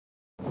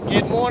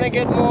Good morning,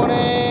 good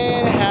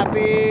morning.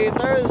 Happy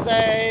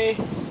Thursday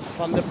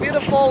from the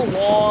beautiful,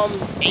 warm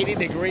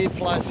 80-degree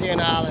plus here in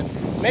Ireland.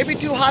 Maybe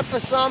too hot for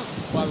some,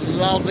 but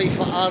lovely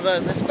for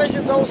others,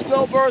 especially those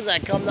snowbirds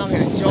that come down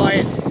and enjoy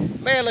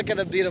it. Man, look at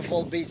the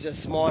beautiful beach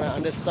this morning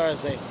on this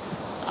Thursday.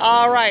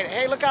 All right,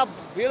 hey, look how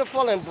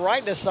beautiful and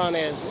bright the sun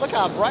is. Look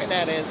how bright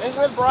that is.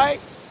 Isn't it bright?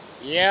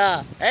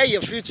 Yeah. Hey,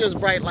 your future is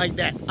bright like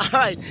that. All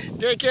right,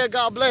 take care.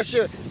 God bless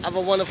you. Have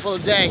a wonderful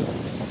day.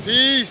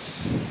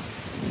 Peace.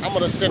 I'm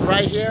gonna sit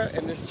right here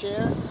in this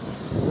chair,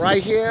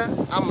 right here.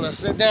 I'm gonna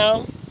sit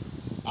down.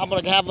 I'm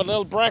gonna have a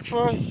little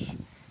breakfast.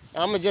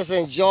 I'm gonna just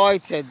enjoy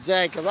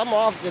today because I'm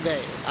off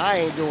today. I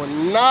ain't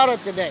doing nada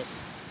today.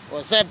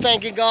 Well, except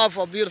thanking God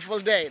for a beautiful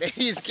day that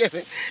He's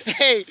given.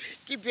 Hey,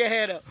 keep your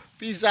head up.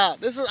 Peace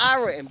out. This is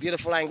Ira in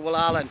beautiful Anguilla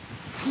Island.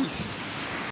 Peace.